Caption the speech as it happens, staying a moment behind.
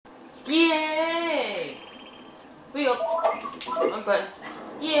Jump button.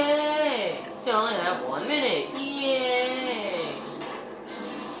 Yay! You only have 1 minute. Yay!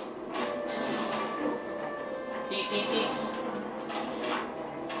 Beep, beep, beep.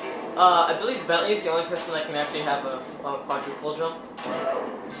 I believe Bentley is the only person that can actually have a quadruple jump.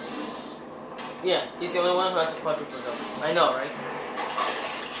 Yeah, he's the only one who has a quadruple jump. I know, right?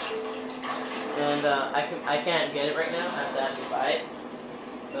 And I can't get it right now. I have to actually buy it.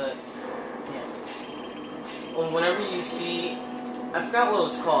 But yeah. Well, whenever you see, I forgot what it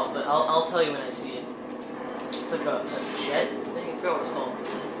was called, but I'll tell you when I see it. It's like a jet thing. I forgot what it's called.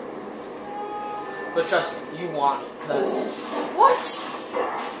 But trust me, you want it, cause what?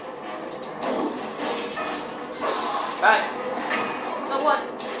 Bye. So what?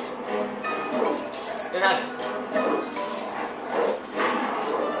 You're happy.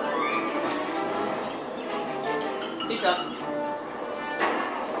 Peace out.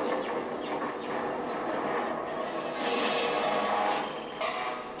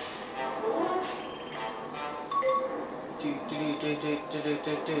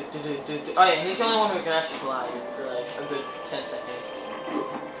 Oh yeah, he's the only one who can actually glide for like a good 10 seconds.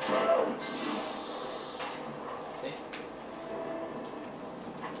 See?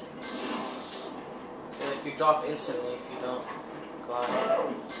 So like you drop instantly if you don't glide.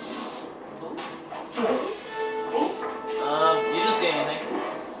 You didn't see anything.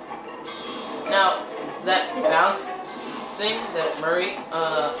 Now, that bounce thing that Murray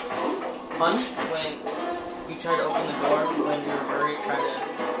punched when you tried to open the door, when you were Murray trying to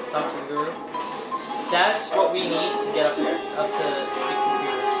talk to the guru, that's what we need to get up there, up to speak to the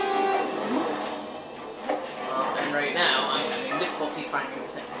guru. And right now, I'm having difficulty finding the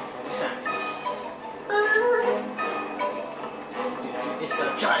thing. It's happening. It's a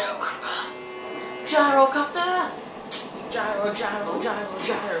gyrocopter. Gyrocopter! Gyrocopter.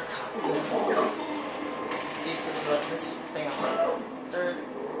 See, this is the thing I'm talking about. Third.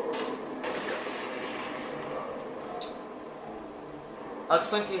 Let's go. I'll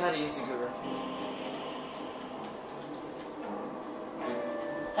explain to you how to use the guru.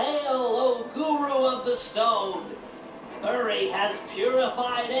 Hail, O Guru of the Stone! Murray has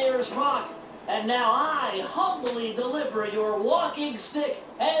purified Ayer's rock, and now I humbly deliver your walking stick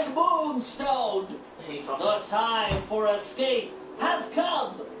and moonstone. The time for escape has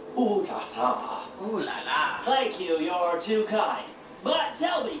come. Ooh la la. Ooh la la. Thank you, you're too kind. But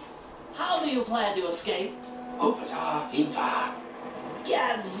tell me, how do you plan to escape?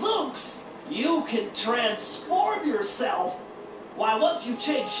 Gadzooks! You can transform yourself. Why, once you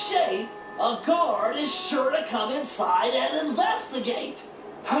change shape, a guard is sure to come inside and investigate.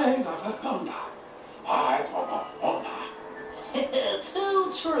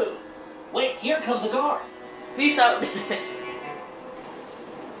 Too true. Wait, here comes a guard. Peace out.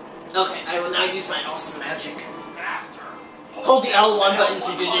 Okay, I will now use my awesome magic. Hold the L1 button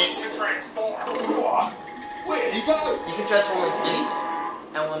to do this. Where'd he go? You can transform into anything.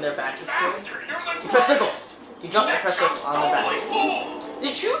 And when their back is turned, you press circle. You jump and press circle on their backs.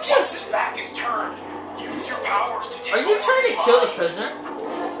 Did you just... back is turned. Use your powers to take Are you trying to kill the prisoner?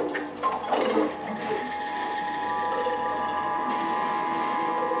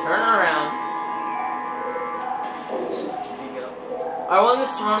 Turn around. I want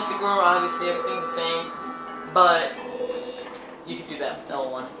this to run with the guru, obviously everything's the same, but you can do that with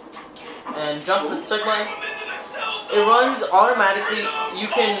L1. And jump with circling. It runs automatically. You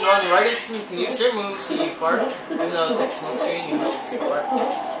can run right into them, you can use their moves so you fart, even though it's like smoke screen, you know it's like fart.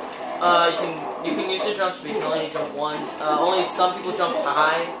 You can use their jumps, but you can only jump once. Only some people jump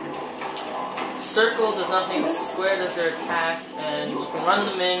high. Circle does nothing, square does their attack, and you can run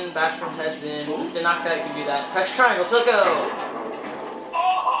them in, bash their heads in. If they're knocked out, you can do that. Press triangle to go!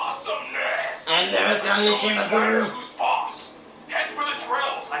 Awesomeness! And there's the unleashing the guru! Who's boss? Head for the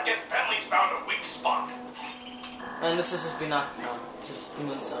drills. I guess Bentley's found a weak spot. And this is his Binaka,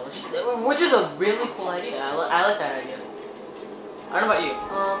 which is a really cool idea. I like that idea. I don't know about you.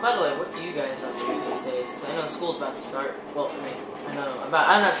 By the way, what do you guys up to these days? Because I know school's about to start. Well, for me.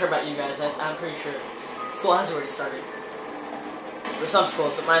 I'm not sure about you guys. I'm pretty sure school has already started. For some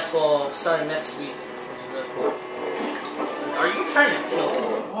schools, but my school started next week, which is really cool. Are you trying to kill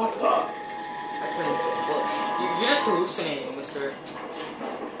me? What the? I couldn't get a bush. You're just hallucinating, Mr.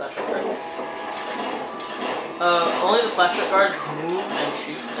 Flashlight Guard. Only the flashlight guards move and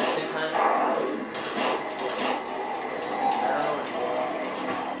shoot at the same time.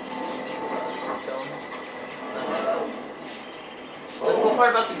 The cool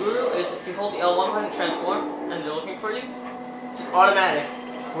part about the guru is if you hold the L1 button and transform, and they're looking for you, it's automatic.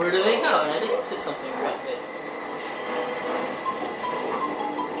 Where do they go? And I just hit something right there.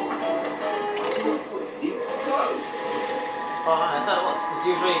 Where'd he go? Oh, I thought it was, because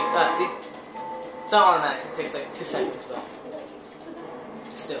usually, see, it's not automatic, it takes like 2 seconds, but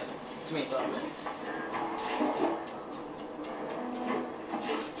still, to me it's automatic.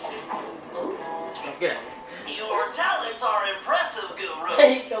 Oh, get out of here. Your talents are impressive, Guru.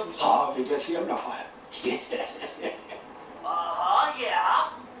 Hey, killed me. Vi det ser bra. Yeah.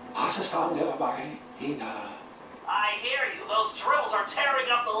 Alltså stann hela vägen innan. I hear you. Those drills are tearing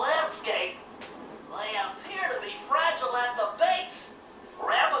up the landscape. They appear to be fragile at the base.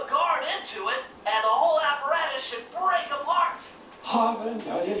 Ram a guard into it, and the whole apparatus should break apart. Haven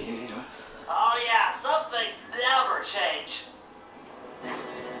gör det här. Oh yeah, some things never change.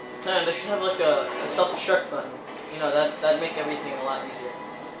 They should have like a self-destruct button. You know, that'd make everything a lot easier.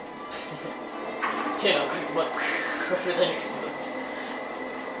 You know, click the button, everything explodes.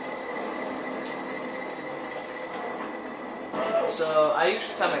 So, I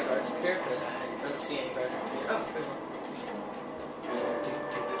usually find my guards up here, but I don't see any guards up here. Oh, there's one.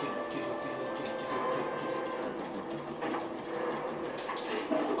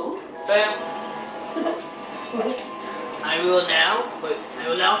 Bam! I will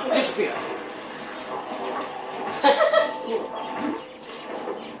now disappear.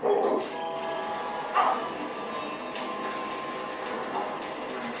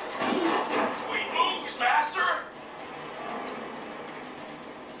 Sweet moves, master.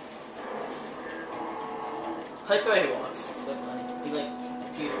 I like the way he walks. It's so funny. He like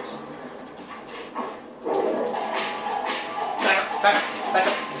teeters. Back up, back up, back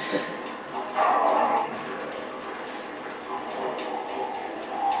up.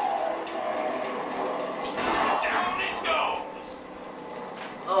 Down it goes.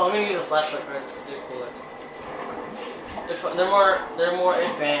 Oh, I'm gonna use the flashlight cards because they're cooler. They're more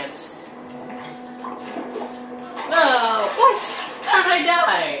advanced. No! What? How did I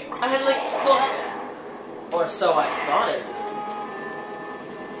die? I had like full health. Or so I thought it did.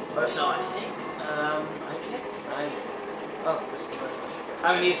 Or so I think. I can't find it. Oh, there's the flashlight card.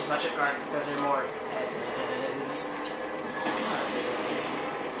 I'm gonna use the flashlight card because they're more advanced.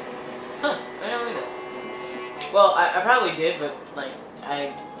 Huh, I don't know that. Well, I probably did, but like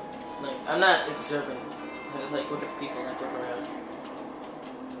I'm not observant. I just like look at the people and I look around.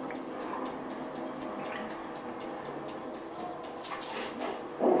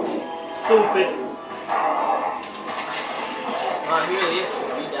 Stupid. Wow, he really is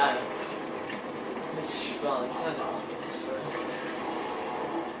stupid. He died. Well, he has a story.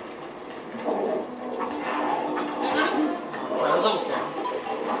 Oh, I was almost there.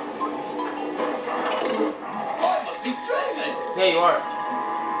 I must be dreaming. Yeah, you are.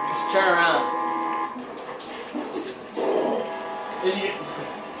 Just turn around. Idiot.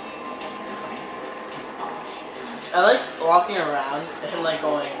 I like walking around and like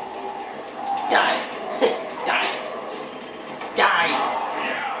going, die, die, die.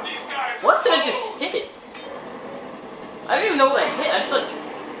 Yeah, these guys. What did I just hit? I didn't even know what I hit. I just like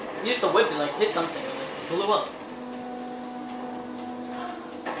used the whip and like hit something and like blew up.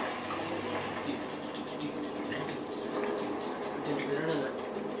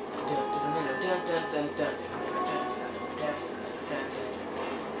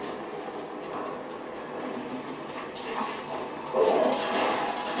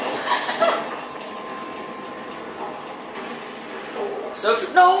 So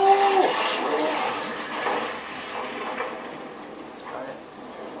true. No! Alright.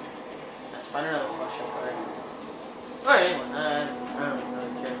 Let's find another flashlight card. Alright, anyway, I don't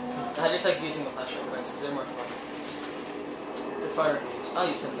really care. I just like using the flashlight cards because they're more fun. They're funner to use. I'll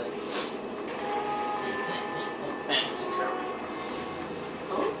use them then. Man, this is terrible.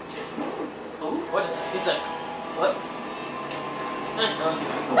 What is that? He's like, what?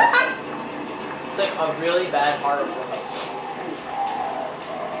 It's like a really bad horror film.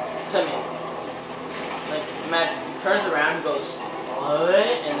 Tell me, like, imagine, he turns around and goes, what?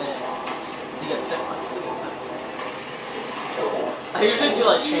 And then he gets sick. I usually do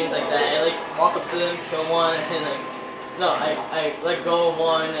like chains like that. I like walk up to them, kill one, and then like, no, I let go of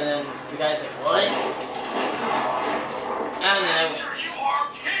one, and then the guy's like, what? And then I win. There you are,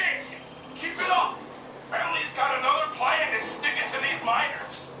 king. Keep it up. Bentley's got another plan to stick it to these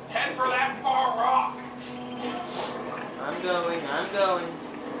miners. Head for that far rock. I'm going.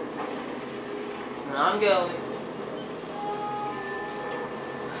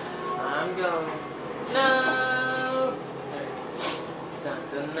 No!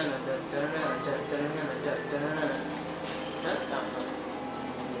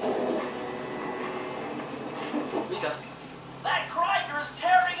 Lisa. That Greiger's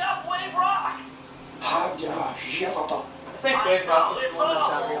tearing up Wave Rock. How'd shut up. I think Wave Rock is the one that's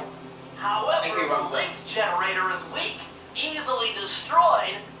not real. However, Angry Rock. the link generator is weak. Easy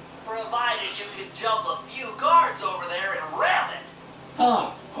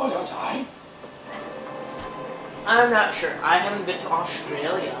I'm not sure. I haven't been to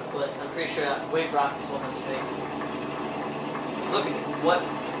Australia, but I'm pretty sure that Wave Rock is one that's fake. Look at what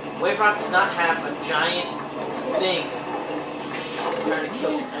Wave Rock does not have a giant thing trying to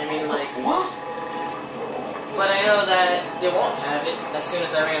kill me. I mean, like, but I know that they won't have it as soon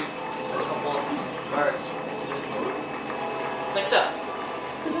as I ram a couple bars. Like so.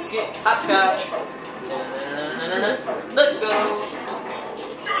 Hopscotch. Let go.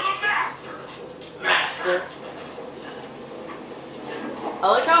 You're the master. Master. I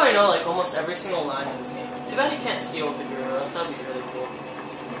like how I know like almost every single line in this game. Too bad you can't steal with the Guerreros. That'd be really cool.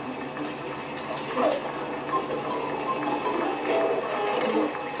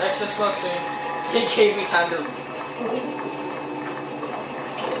 Extra smoke screen. He gave me time to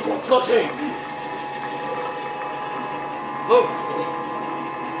smoke screen. Move, Scooby.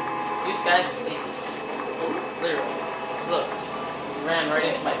 These guys idiots. Literally. Look, just ran right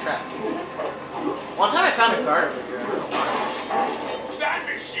into my trap. One time I found a guard over here. I don't know why. That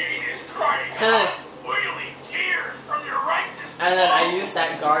machine is crying out, wheeling tears from your righteous And then I used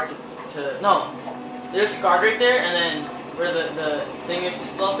that guard to no. There's a guard right there, and then where the thing you're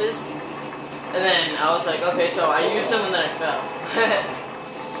supposed to blow up is. And then I was like, okay, so I used him and then I fell.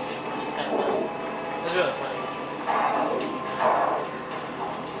 It's kind of funny. It was really funny.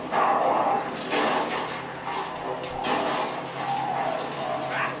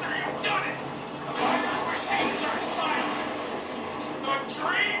 Master, you've done it! The fighter's machines are silent! The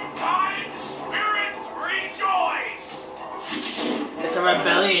Dreamtime spirits rejoice! It's a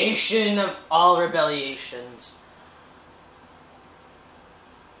rebellion of all rebelliations.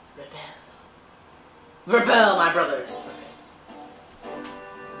 Rebel, my brothers.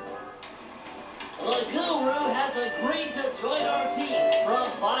 The Guru has agreed to join our team,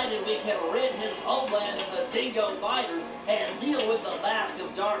 provided we can rid his homeland of the Dingo Fighters and deal with the Mask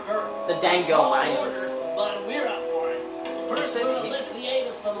of Dark Earth. The Dango Miners. But we're up for it. First, we'll enlist the aid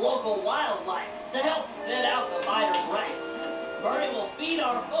of some local wildlife to help thin out the fighters' ranks. Bernie will feed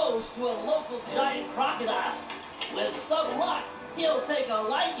our foes to a local giant crocodile. With some luck, he'll take a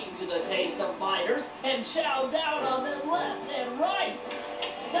liking to the taste of fighters and chow down on them left and right.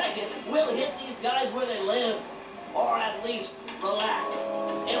 Second, we'll hit these guys where they live, or at least relax.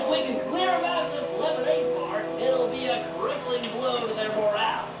 If we can clear them out of this lemonade bar, it'll be a crippling blow to their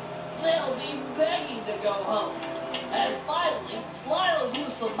morale. They'll be begging to go home. And finally, Sly will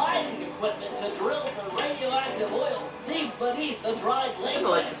use some mining equipment to drill for radioactive oil deep beneath the dried lake. I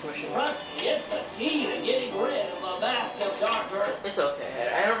like this mission. Trust me, it's the key to getting rid of the Mask of Dark Earth. It's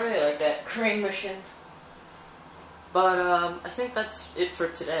okay. I don't really like that crane mission. But, I think that's it for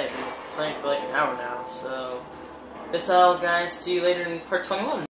today. I've been playing for like an hour now, so... Peace out, guys. See you later in part 21.